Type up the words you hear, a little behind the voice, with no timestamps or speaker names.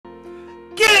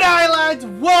lads,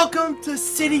 welcome to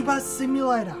City Bus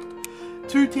Simulator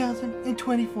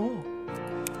 2024.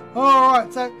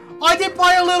 Alright, so I did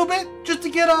play a little bit just to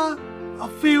get a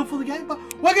feel for the game, but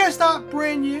we're going to start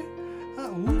brand new.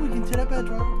 Ooh, we can set up our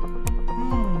drone.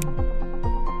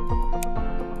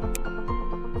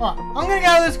 Alright, I'm going to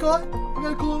go to this guy. We're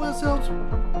going to call ourselves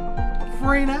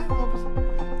Freno, obviously.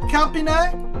 Company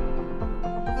name.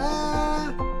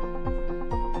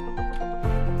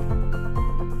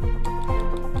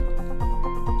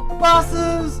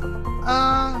 Buses,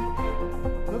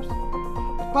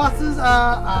 buses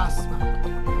are us.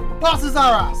 Buses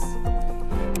are us.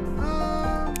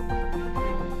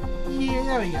 Yeah,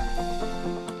 there we go.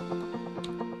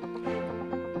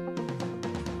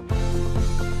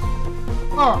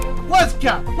 Alright, let's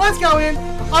go. Let's go in.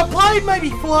 I played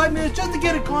maybe 5 minutes just to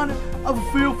get a kind of a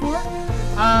feel for it.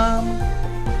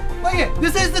 But yeah,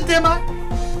 this is the demo.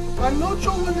 I'm not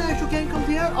sure when the actual game comes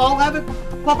out. I'll have it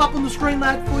pop up on the screen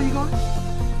lad for you guys.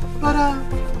 But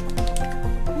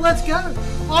let's go.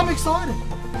 I'm excited.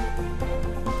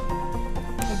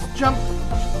 Let's jump.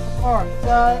 Alright,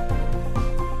 so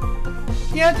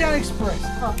Downtown Express.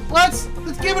 Alright, let's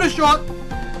give it a shot.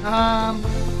 I'm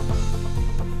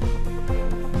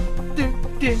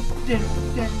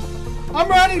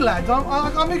ready, lads.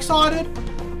 I'm excited.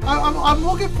 I'm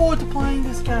looking forward to playing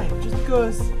this game just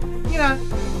because, you know,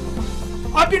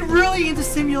 I've been really into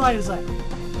simulators lately.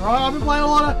 Alright, I've been playing a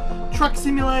lot of truck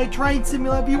simulator, train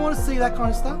simulator, if you want to see that kind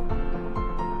of stuff.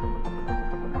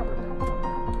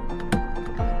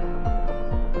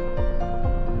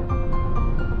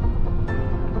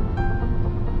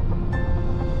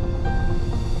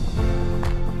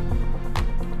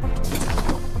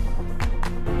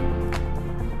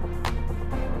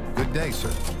 Good day,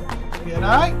 sir.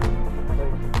 G'day.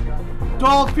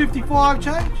 $1.55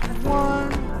 change.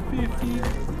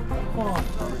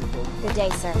 $1.55. Good day,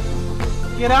 sir.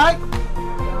 G'day.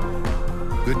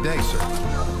 Good day, sir.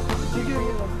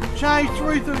 Change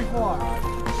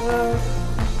 $3.35.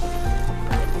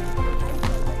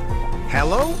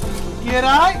 Hello?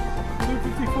 G'day.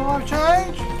 $2.55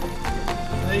 change.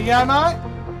 There you go, mate.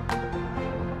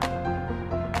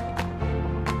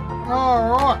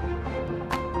 Alright.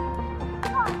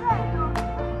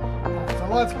 So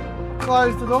let's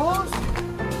close the doors.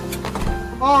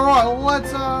 Alright, well,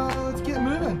 let's get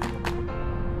moving.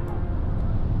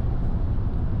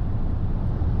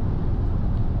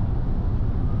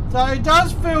 So it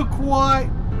does feel quite,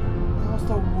 what's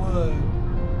the word?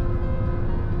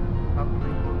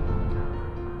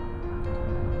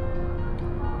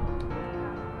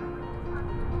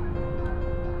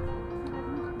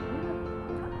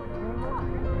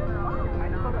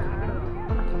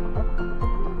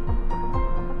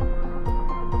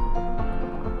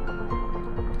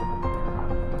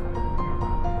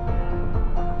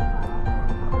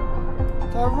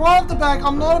 So right off the back,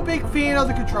 I'm not a big fan of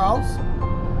the controls.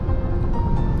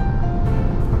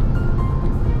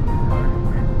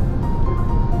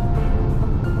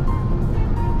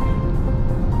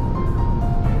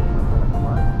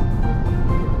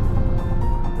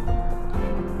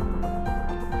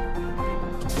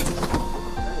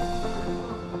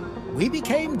 We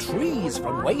became trees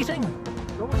from waiting.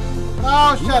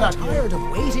 Oh, shut up. Tired of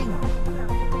waiting.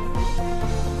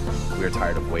 We are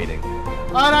tired of waiting.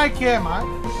 I don't care, mate.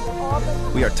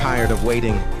 We are tired of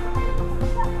waiting.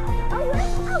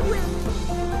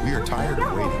 We are tired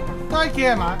of waiting. Don't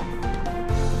care, mate.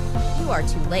 You are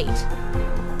too late.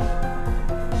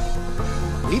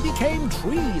 We became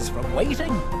trees from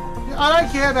waiting. I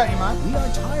don't care about you, mate. We are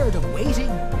tired of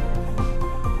waiting.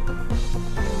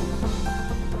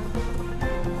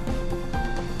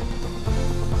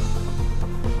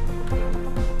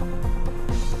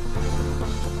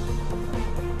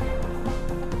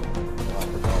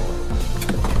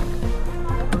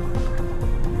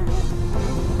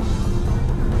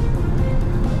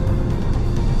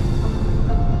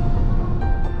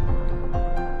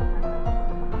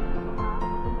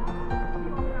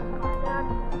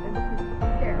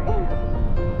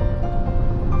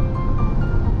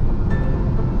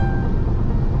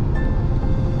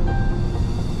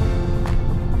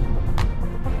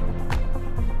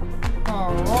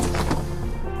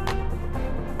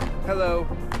 Hello.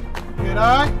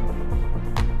 G'day.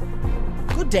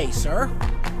 Good day, sir.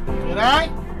 G'day.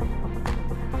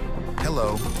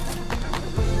 Hello.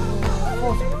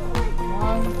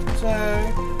 1, 2.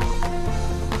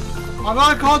 I've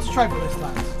got to concentrate for this,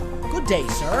 lads. Good day,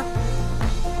 sir.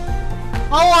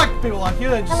 I like people like you.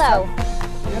 They just Hello.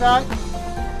 G'day.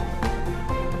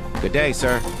 Good day,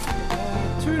 sir.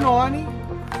 290.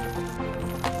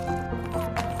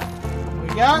 There we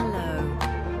go. Hello.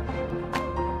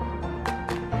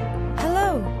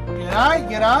 G'day,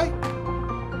 g'day.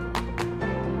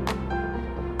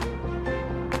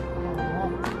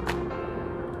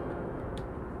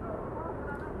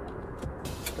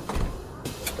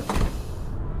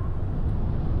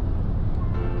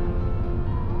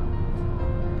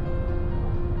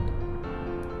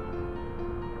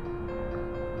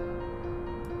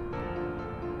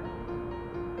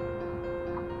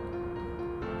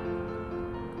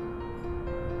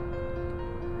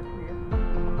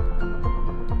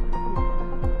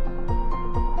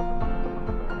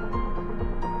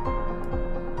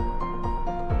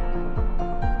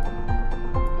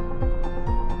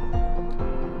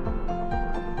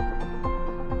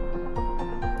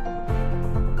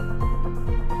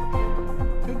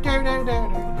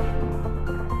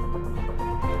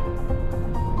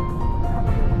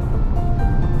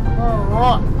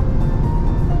 Alright.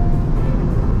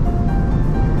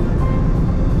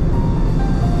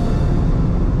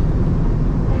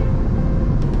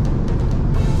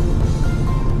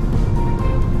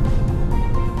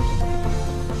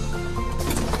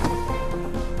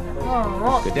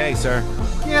 Alright. Good day, sir.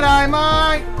 G'day,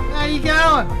 mate. How you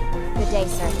going? Good day,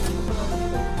 sir.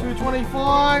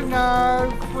 225,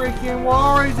 no freaking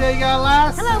worries. There you go,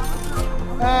 lass. Hello.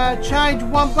 Change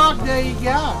 $1, there you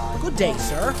go. Good day,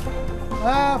 sir.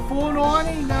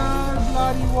 $4.90, no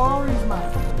bloody worries,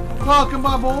 mate. Welcome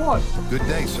aboard. Good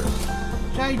day, sir.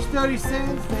 Change 30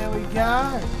 cents, there we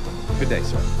go. Good day,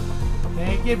 sir.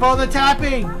 Thank you for the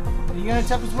tapping. Are you gonna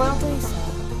tap as well? Good day, sir.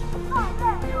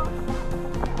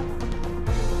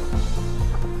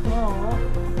 Alright.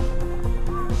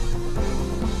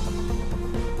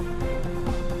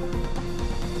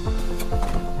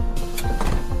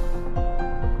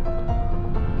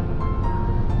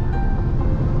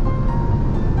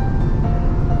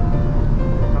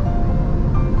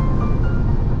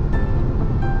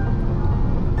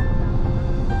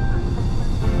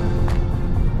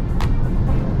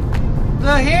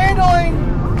 The handling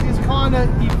is kind of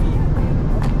iffy.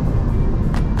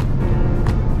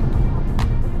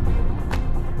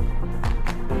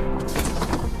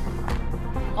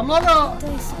 I'm not gonna. Good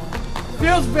day, sir.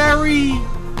 Feels very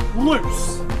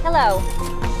loose. Hello.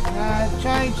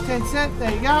 Change 10 cents.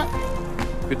 There you go.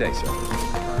 Good day, sir.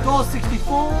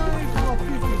 $1.64,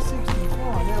 $1.50,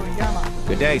 64. There we go, mate.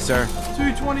 Good day, sir.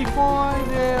 $2.25.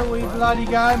 There we bloody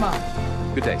go, mate.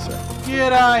 Good day, sir.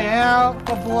 G'day, how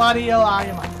the bloody hell are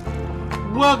you, mate?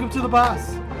 Welcome to the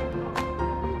bus.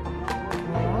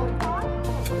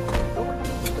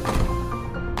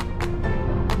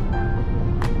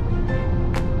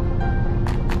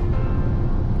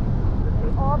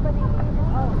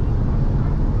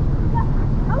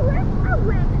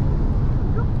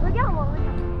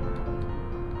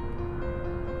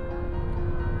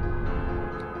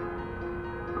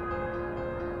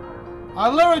 I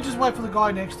literally just wait for the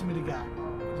guy next to me to go,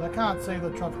 because I can't see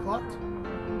the traffic lights.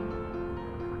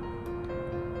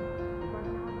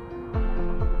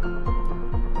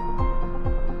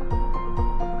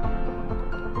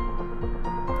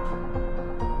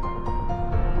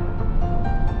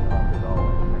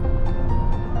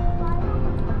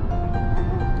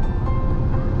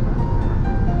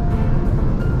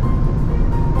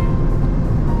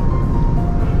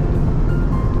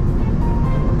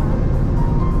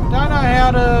 Don't know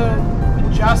how to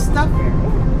adjust stuff.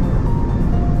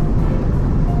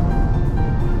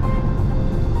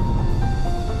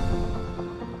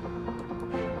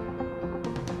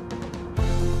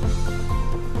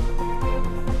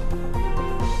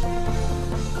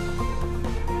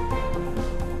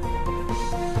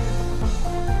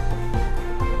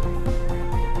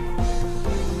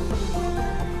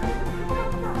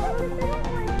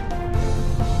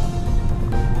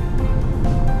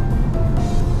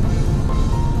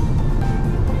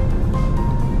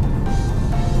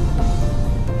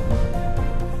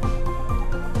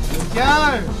 Go!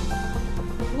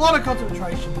 A lot of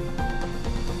concentration.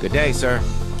 Good day, sir.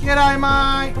 G'day,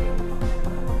 mate.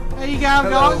 How you going,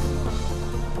 Hello. guys?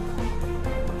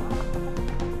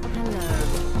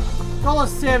 Hello.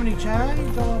 $1.70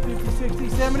 change, $1.50, 60,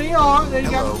 70. Alright, there you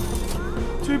Hello. go.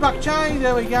 $2 change,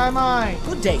 there we go, mate.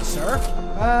 Good day, sir.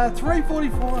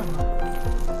 $3.45.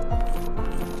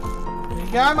 There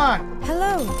you go, mate.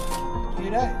 Hello.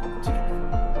 G'day.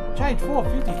 Change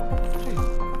 $4.50. Jeez.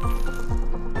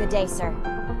 Good day, sir.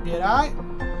 G'day.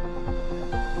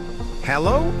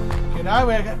 Hello? G'day,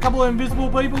 we got a couple of invisible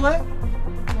people there.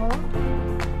 Alright.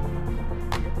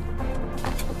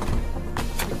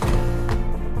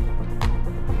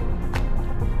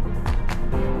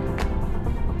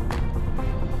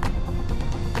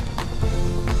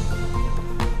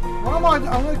 What am I?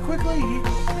 I'm going to quickly hit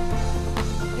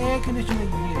air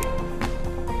conditioning here.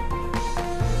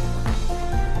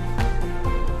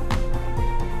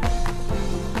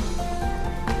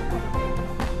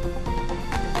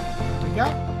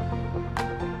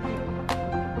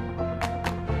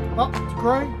 Oh, it's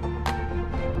green.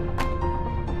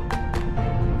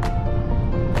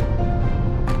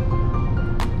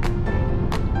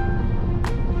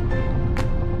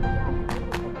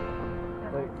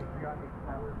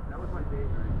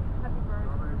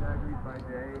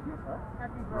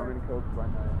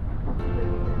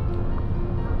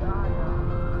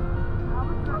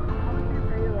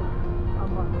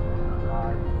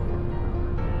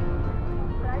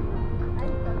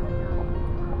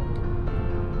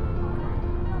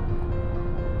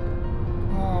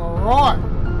 Alright.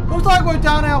 Looks like we're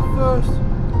done our first.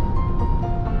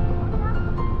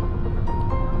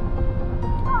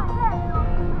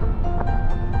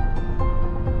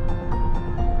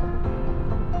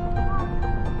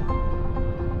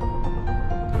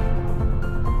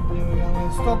 There we go.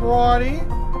 Let's stop right here.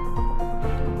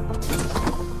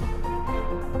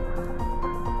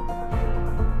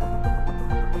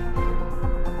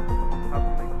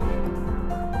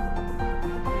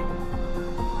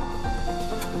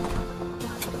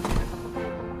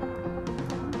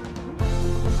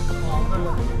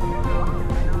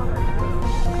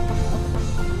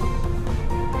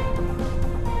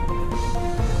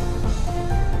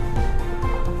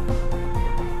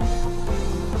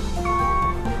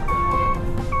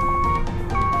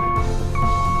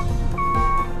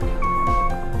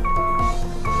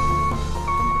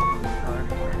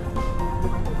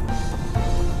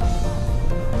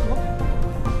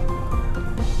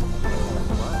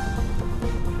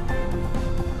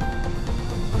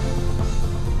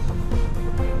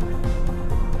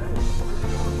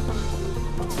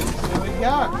 Go.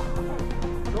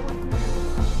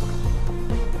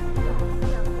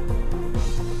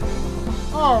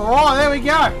 Alright, there we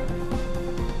go.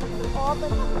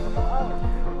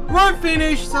 We're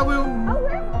finished, so we'll...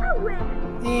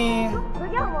 Yeah.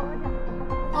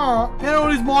 Alright,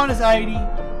 penalties minus 80.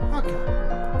 Okay.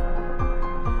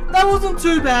 That wasn't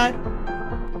too bad.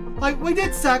 Like, we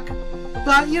did suck.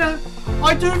 But, you know,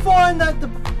 I do find that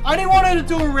I didn't want to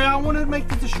do a round. I wanted to make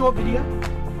this a short video.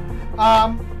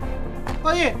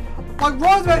 But yeah, like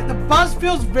right back, the bus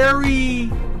feels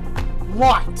very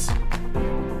light.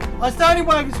 That's the only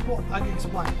way I can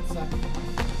explain it.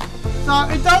 So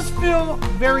it does feel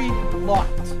very light.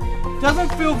 Doesn't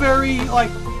feel very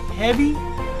like heavy.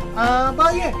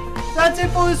 But yeah, that's it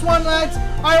for this one, lads.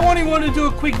 I only wanted to do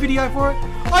a quick video for it.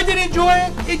 I did enjoy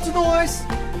it. It's nice.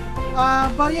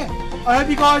 But yeah, I hope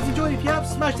you guys enjoyed. If you have,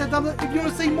 smash that thumbs up. If you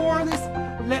want to see more of this,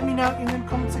 let me know in the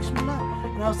comment section below.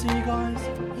 And I'll see you guys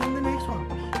in the next one.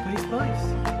 Peace,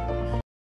 peace.